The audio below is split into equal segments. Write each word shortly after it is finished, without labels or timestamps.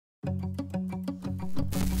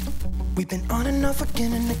We've been on and off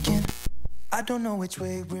again and again. I don't know which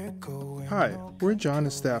way we're going. Hi, we're John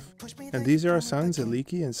and Steph, and these are our sons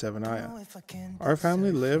Eliki and Sevanaya. Our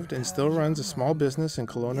family lived and still runs a small business in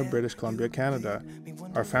Kelowna, British Columbia, Canada.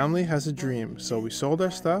 Our family has a dream, so we sold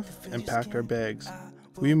our stuff and packed our bags.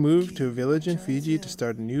 We moved to a village in Fiji to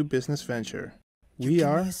start a new business venture. We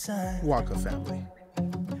are Waka Family.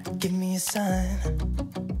 Give me a sign.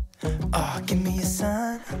 Oh, give me a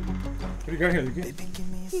sign. What do you got here, Eliki? Baby, give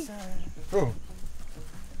me a sign. Oh.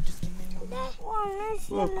 That one is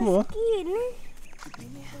Oh, cool. skin.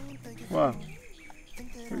 Wow.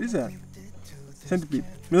 What is that? Centipede.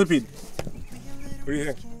 Millipede. What do you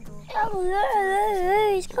think?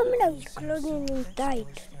 Oh, it's coming out. It's clothing him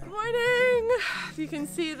tight. Good morning! You can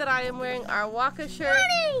see that I am wearing our Waka shirt.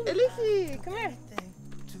 Morning! Eliki, come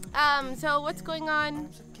here. So what's going on?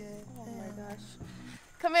 Oh my gosh.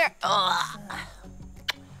 Come here. Ugh.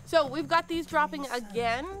 So we've got these dropping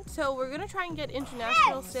again. So we're gonna try and get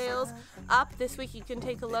international sales up this week. You can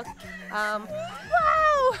take a look.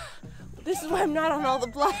 Wow! This is why I'm not on all the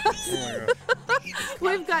blogs.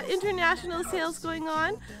 We've got international sales going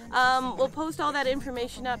on. We'll post all that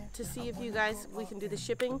information up to see if we can do the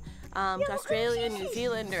shipping to Australia, New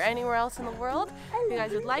Zealand, or anywhere else in the world if you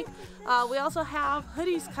guys would like. We also have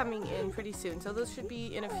hoodies coming in pretty soon, so those should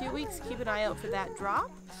be in a few weeks. Keep an eye out for that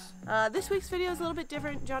drop. This week's video is a little bit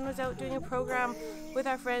different. John was out doing a program with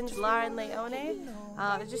our friends Lara and Leone.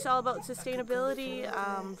 It's just all about sustainability,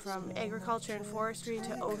 from agriculture and forestry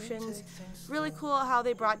to oceans. Really cool how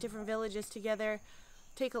they brought different villages together.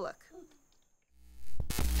 Take a look.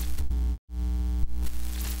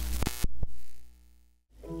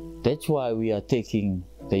 That's why we are taking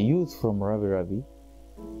the youth from Ravi Ravi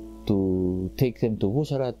to take them to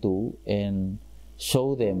Vusaratu and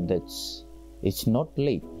show them that it's not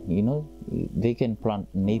late, you know, they can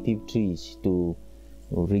plant native trees to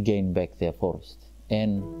regain back their forest.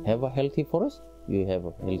 And have a healthy forest, you have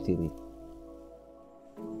a healthy reef.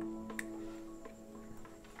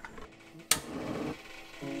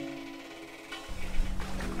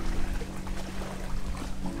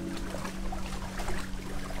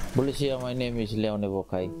 Bolivia, my name is Vanua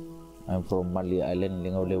Levu. I'm from Mali Island,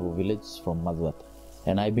 Vanua Levu village from Duavata.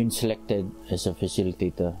 And I've been selected as a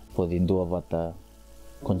facilitator for the Duavata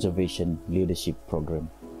Conservation Leadership Program.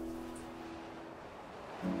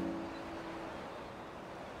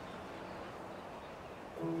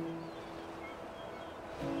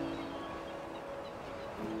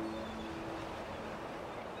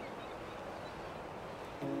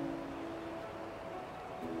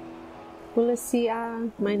 Bulesia,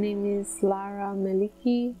 my name is Lara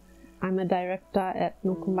Meliki. I'm a director at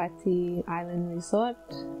Nukumbati Island Resort,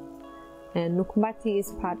 and Nukumbati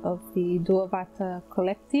is part of the Duavata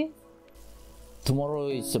Collective. Tomorrow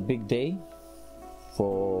is a big day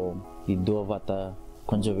for the Duavata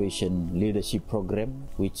Conservation Leadership Program,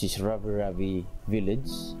 which is Ravi Ravi village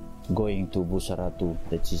going to Vusaratu,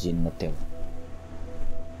 that is in Natal.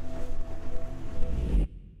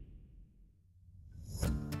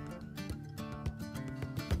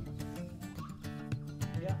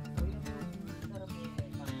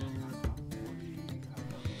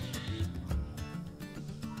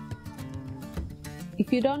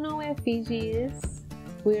 If you don't know where Fiji is,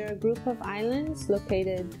 we're a group of islands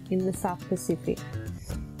located in the South Pacific.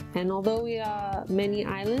 And although we are many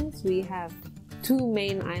islands, we have two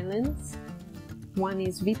main islands. One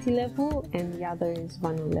is Viti Levu and the other is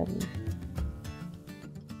Vanua Levu.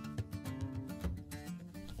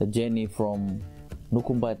 The journey from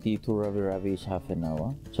Nukumbati to Ravi Ravi is half an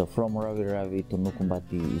hour. So from Ravi Ravi to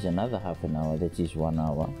Nukumbati is another half an hour, that is 1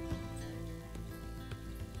 hour.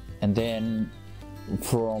 And then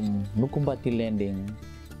from Nukumbati landing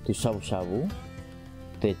to Savu,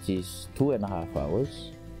 that is 2.5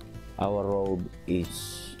 hours. Our road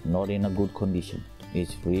is not in a good condition.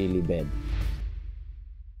 It's really bad.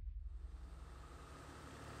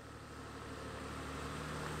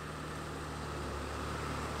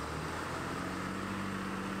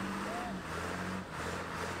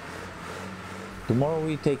 Tomorrow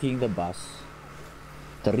we're taking the bus.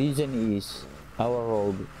 The reason is our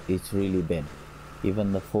road is really bad.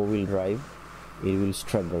 Even the four-wheel drive, it will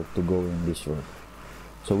struggle to go in this road.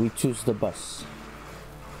 So we choose the bus.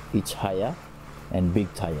 It's higher and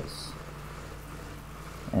big tires.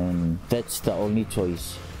 And that's the only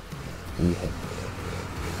choice we have.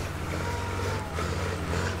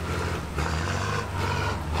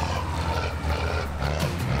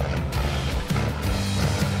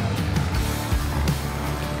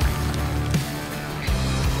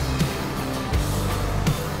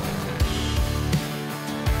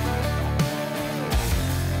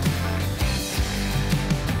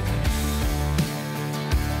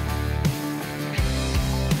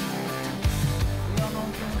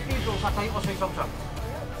 Okay.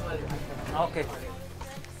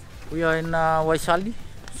 We are in Waisali,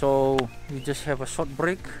 so we just have a short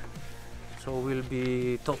break. So we'll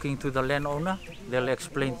be talking to the landowner. They'll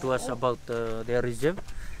explain to us about their reserve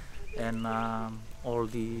and all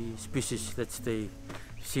the species that they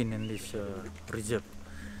seen in this reserve.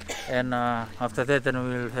 And after that, then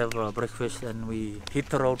we'll have breakfast and we hit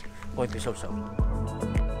the road going to South South.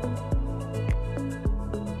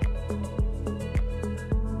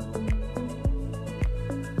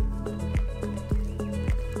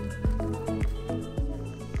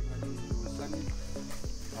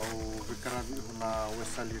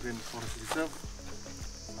 Waisali Rainforest Reserve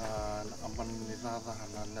na amban ni Rada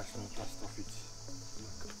na National Trust of Fiji.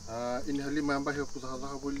 Ini halima amba hiyo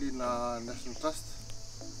kutahadha buli na National Trust.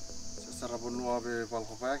 Sasara Vanua be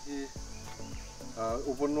Valkovaki.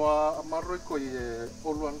 Vanua amaroi ko ye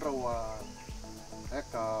oluan rawa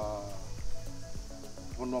eka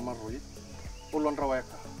Vanua maroi oluan rawa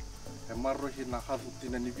eka. E maroi na hadu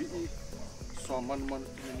tina ni vi so man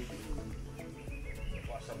tina ni vi.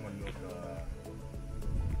 Wasa man na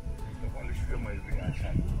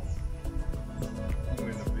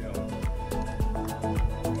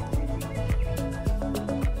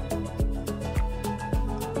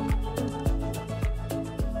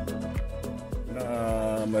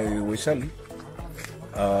mai Waisali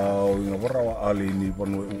nga warawa ali ni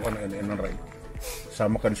Vanua uana en rai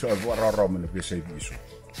sama kan so warawa men pesa iso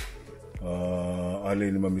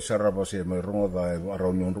ali ni mamisara pa se mai rongo da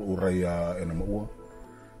warawa ni urai ena maua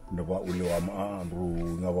na wa ule wa maa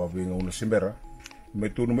ru nga wa vinga una simbera me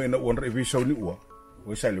tunu me na uan rai visa ni ua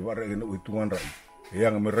Waisali wa rai na uitungan rai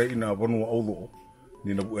yang me rai na Vanua aulo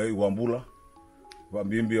ni na buai wa ambula wa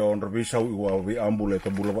mbimbi on visa wa vi ambula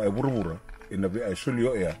tabula wa burubura ina vi ai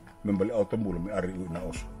sulio ya membali au tambula me ari na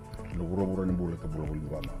os no burubura ni bula tabula buli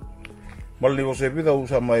wa ma malli o se vida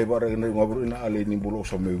usa mai wa rai na ngabru ina ale ni bula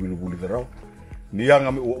so me buli buli tarau ni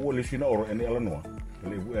yang me o lisina oro ene ala noa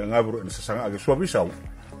le ngabru ina sasanga age so visa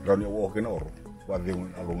Rani o kena oro, wadi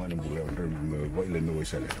alungan ni bule, wa ile ni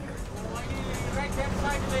Waisali.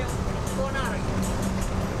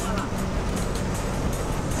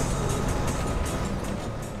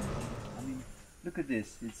 I mean, look at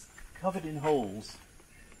this, it's covered in holes.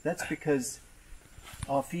 That's because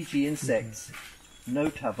our Fiji insects know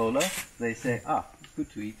tavola, they say, it's good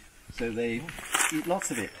to eat, so they eat lots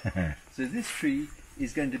of it. So this tree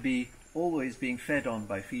is going to be always being fed on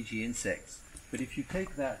by Fiji insects. But if you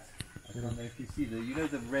take that, I don't know if you see the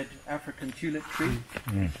red African tulip tree?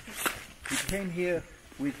 It came here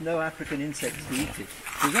with no African insects to eat it.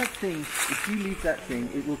 So that thing, if you leave that thing,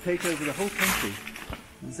 it will take over the whole country.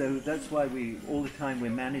 So that's why all the time we're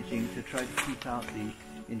managing to try to keep out the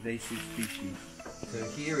invasive species. So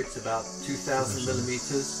here it's about 2,000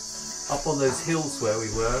 millimeters. Up on those hills where we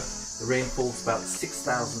were, the rain falls about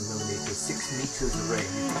 6,000 millimeters, 6 meters of rain.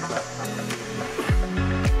 You think about that.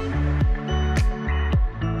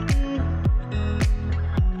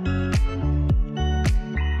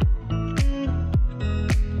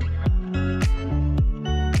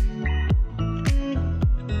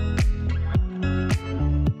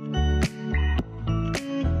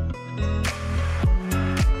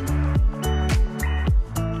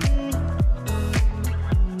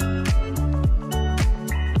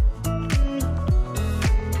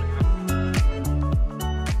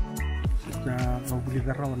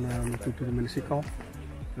 Tutu menisiko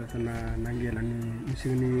na nangiela ni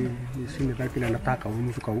sini takila na taka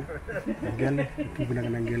umusuka ngele tubuna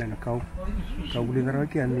nangiela na kau buli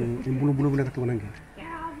daraki ani imbulu bulu bula katu nangi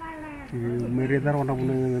mere dar ona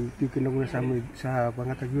buna tikina buna sa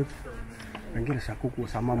bangata yut nangiela sa kuku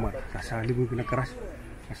sama mar sa libu kina keras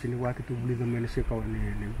asini wati tu buli menisiko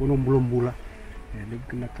ni bulum bula libu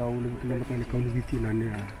kina kau libu kina kau libiti nani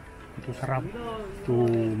tu sarap tu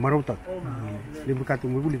marutat libu katu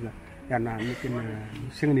mubuli yana mungkin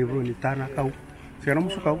sing ni bro ni tanah kau sekarang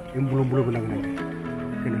musuh kau yang belum benang nanti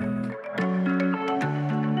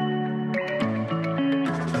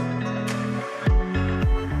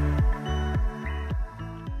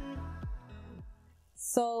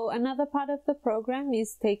So another part of the program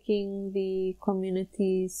is taking the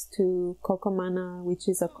communities to Kokomana, which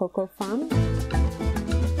is a cocoa farm.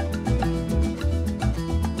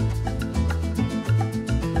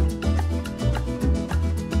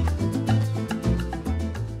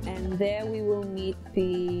 There we will meet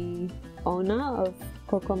the owner of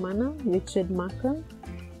Kokomana, Richard Markham,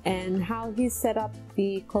 and how he set up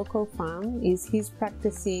the cocoa farm is he's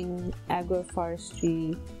practicing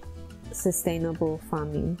agroforestry sustainable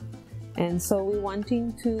farming. And so we're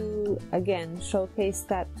wanting to again showcase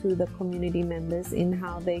that to the community members in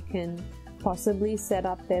how they can possibly set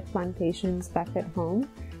up their plantations back at home,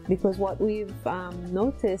 because what we've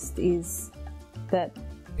noticed is that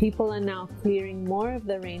people are now clearing more of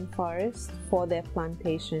the rainforest for their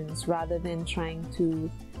plantations rather than trying to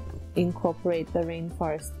incorporate the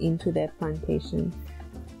rainforest into their plantation,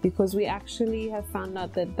 because we actually have found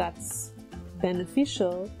out that that's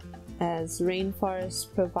beneficial, as rainforests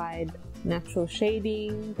provide natural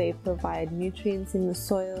shading, they provide nutrients in the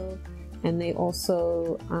soil, and they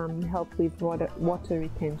also help with water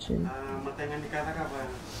retention.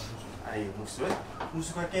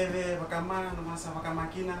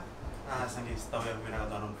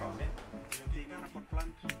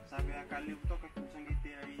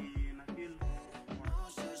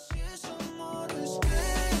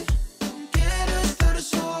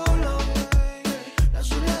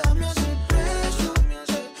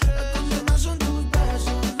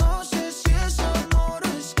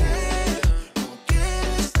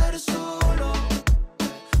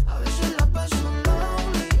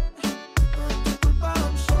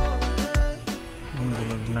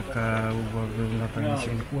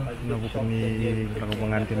 na bukan ni lagu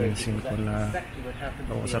pengantin yang singko na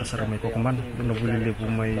bawa sar-sar may kukuman na bulili po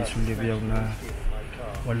may sulibiyaw na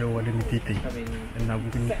wala ni titi na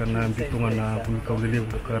bukan ni kana bitungan na bunikaw liliw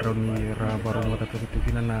karaw ni ra baro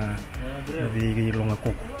matatutukinan na nabigilong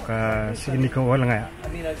ako ka sini ka wala nga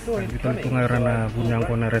bitul tunga na bunyang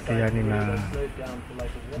ko na retiyani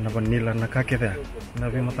na banila na kakita na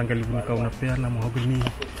bi matanggal bunikaw na pia na mohagul ni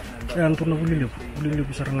anto na bulili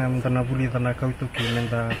besar nga minta na buli tanah kau itu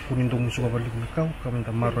minta kuning tunggu suka balik kau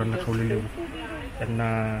minta marah na kau lili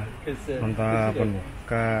na minta pun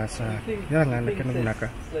kasa ya nga na kena naka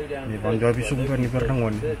ni bando habis sumber ni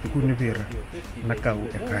bernangon itu kuni bir na kau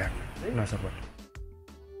kaya nasa buat.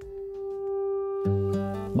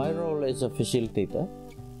 My role as a facilitator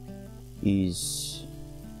is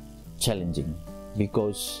challenging,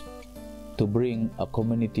 because to bring a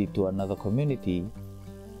community to another community,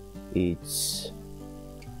 it's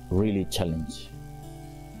really challenge.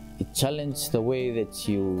 It challenges the way that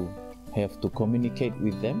you have to communicate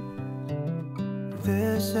with them.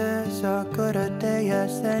 This is as good a day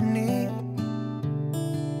as any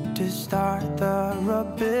to start the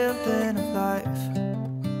rebuilding of life.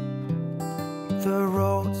 The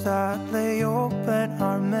roads that lay open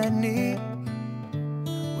are many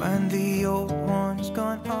when the old one's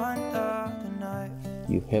gone under the knife.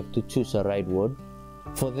 You have to choose a right word.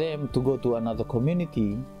 For them to go to another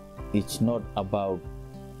community, it's not about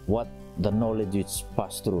what the knowledge is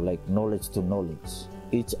passed through, like knowledge to knowledge.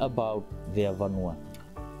 It's about their Vanua,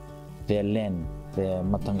 their land, their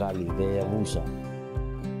Matangali, their Wusa.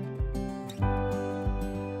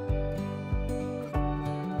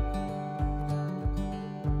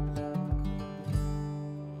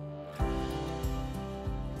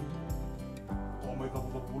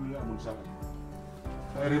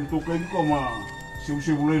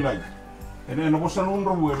 Siu bulay ene na bosan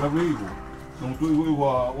unro we la veigo non tu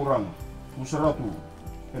iwa orang usaratu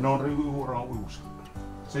ene on rego orang uus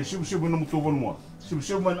sai siu no tu bon mo siu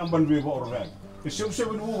man amban be ba orang e siu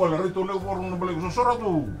no wala rito le orang no bale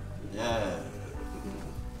usaratu. Yeah.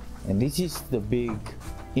 And this is the big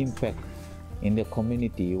impact in the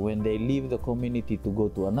community. When they leave the community to go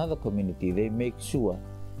to another community, they make sure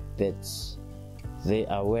that they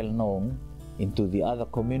are well known into the other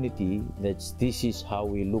community, that this is how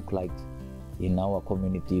we look like in our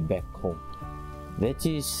community back home. That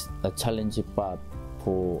is a challenging part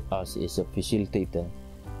for us as a facilitator,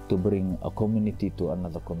 to bring a community to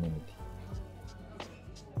another community.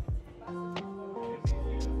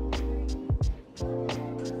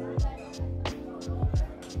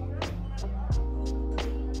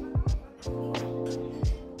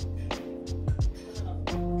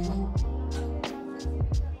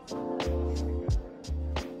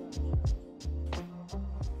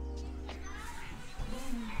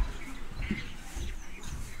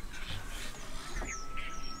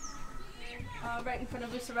 Right in front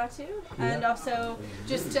of Usaratu, and also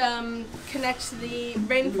just connect the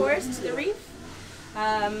rainforest to the reef,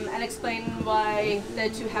 and explain why the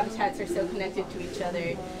two habitats are so connected to each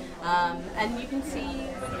other. And you can see,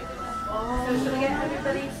 so should we get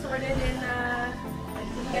everybody sorted in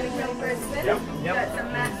getting ready for a swim? Yep. Got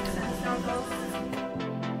some masks and snorkels.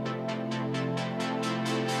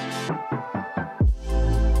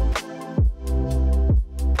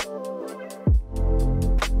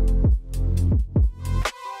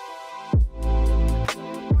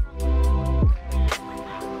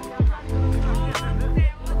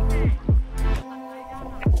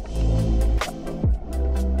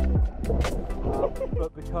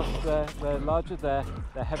 But because they're larger, they're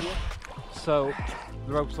heavier, So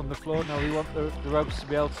the ropes on the floor. Now we want the ropes to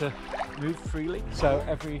be able to move freely. So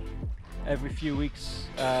every few weeks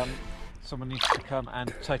someone needs to come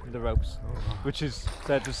and tighten the ropes, which is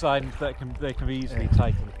they're designed that they can be easily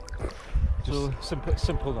tightened. Just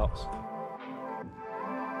simple knots.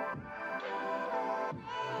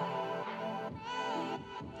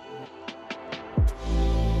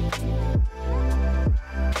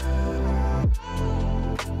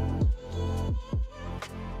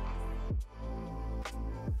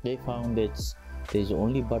 They found that there's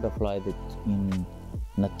only butterfly that's in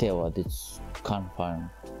Natewa that can't find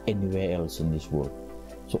anywhere else in this world.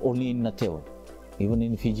 So only in Natewa. Even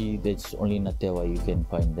in Fiji, that's only in Natewa you can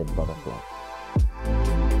find that butterfly.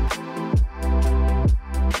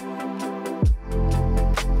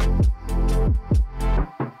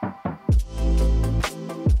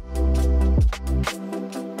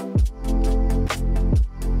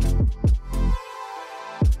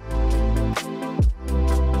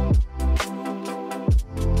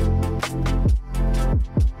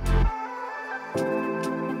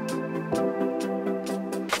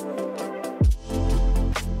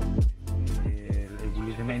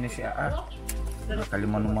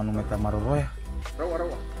 Kalimanu meta maroya.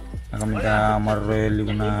 Nakamita maroya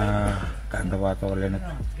liguna Duavata Leadership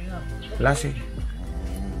Lasi.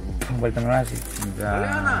 Balik ng lasi.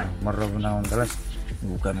 Mita maroya na ang talas.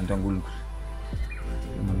 Bukan ang tanggul.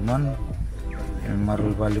 Man,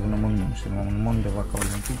 maroya balik na mun. Semua mun dapat kau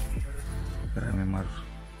nanti. Kerana mar.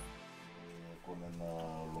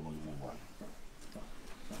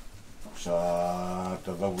 Sa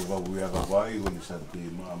tagabu-gabu ya kabai uni santi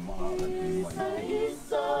mama anti mai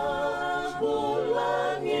isa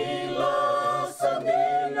bulangila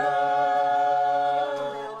samina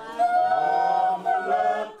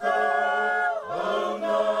amlaka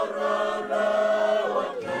angarara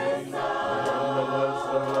wakisa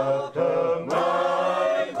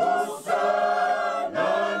mai kusa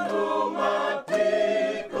nanu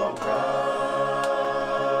mati kompra.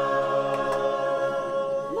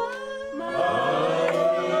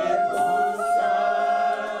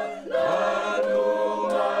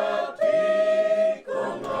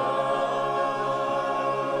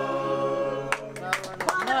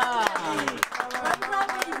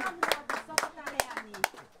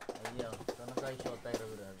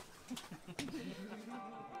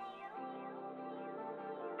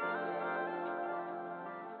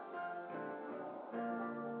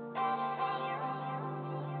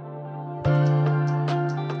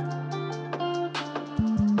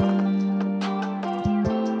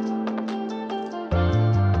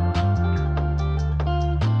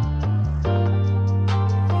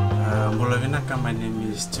 My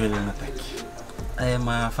name is Nataki. I am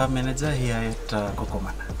a farm manager here at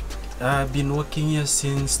Kokomana. I've been working here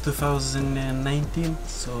since 2019,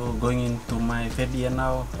 so going into my third year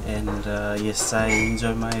now, and yes, I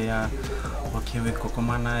enjoy my work here with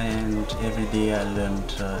Kokomana, and every day I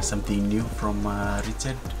learned something new from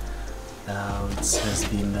Richard. It has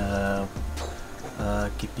been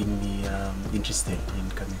keeping me interested in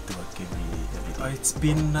coming to work every day. It's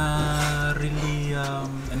been really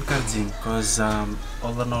encouraging, because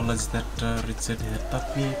all the knowledge that Richard had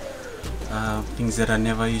taught me, things that I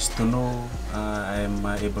never used to know, I am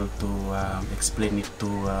able to explain it to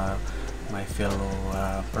my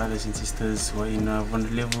fellow brothers and sisters who are in Vanua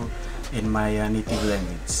Levu in my native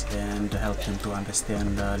language, and help them to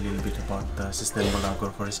understand a little bit about sustainable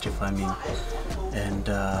agroforestry farming and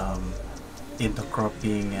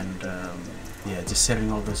intercropping, and yeah, just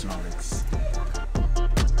sharing all those knowledge.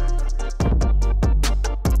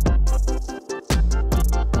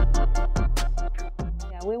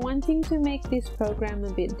 We're wanting to make this program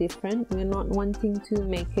a bit different. We're not wanting to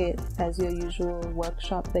make it as your usual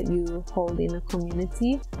workshop that you hold in a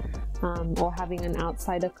community, or having an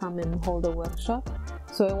outsider come and hold a workshop.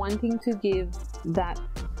 So we're wanting to give that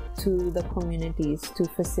to the communities to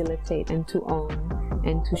facilitate and to own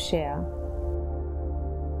and to share.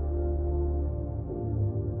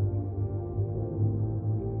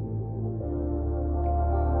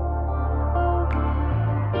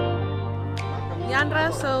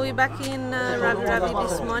 Yandra, so we're back in Ravi Ravi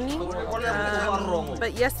this morning,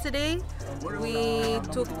 but yesterday we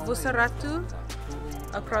took Vusaratu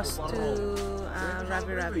across to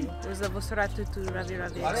Ravi Ravi. It was a Vusaratu to Ravi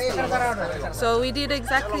Ravi experience. So we did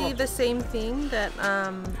exactly the same thing that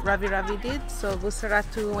Ravi Ravi did. So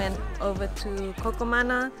Vusaratu went over to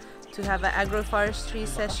Kokomana to have an agroforestry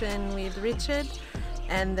session with Richard,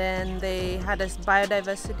 and then they had a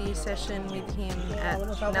biodiversity session with him at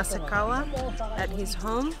Nasakawa at his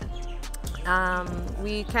home.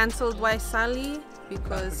 We cancelled Waisali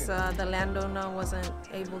because the landowner wasn't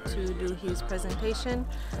able to do his presentation,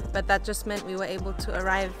 but that just meant we were able to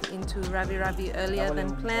arrive into Ravi Ravi earlier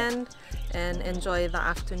than planned and enjoy the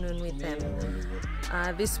afternoon with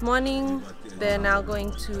them. This morning they're now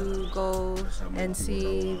going to go and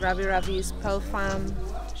see Ravi Ravi's Pearl Farm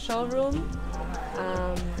showroom,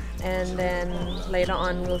 and then later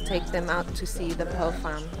on we'll take them out to see the Pearl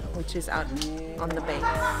Farm, which is out on the bay.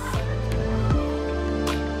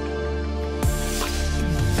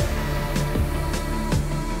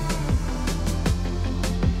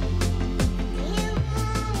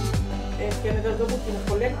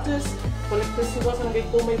 Collectors who wasn't going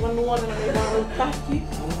to go my Vanua and I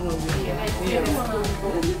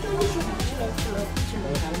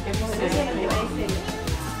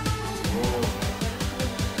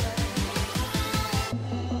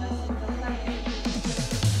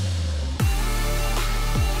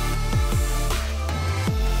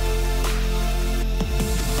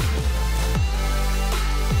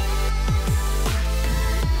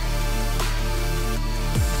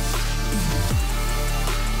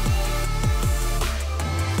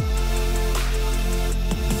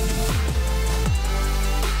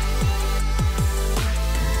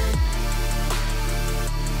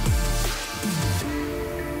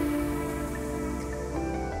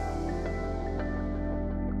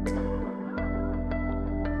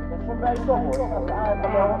Guys,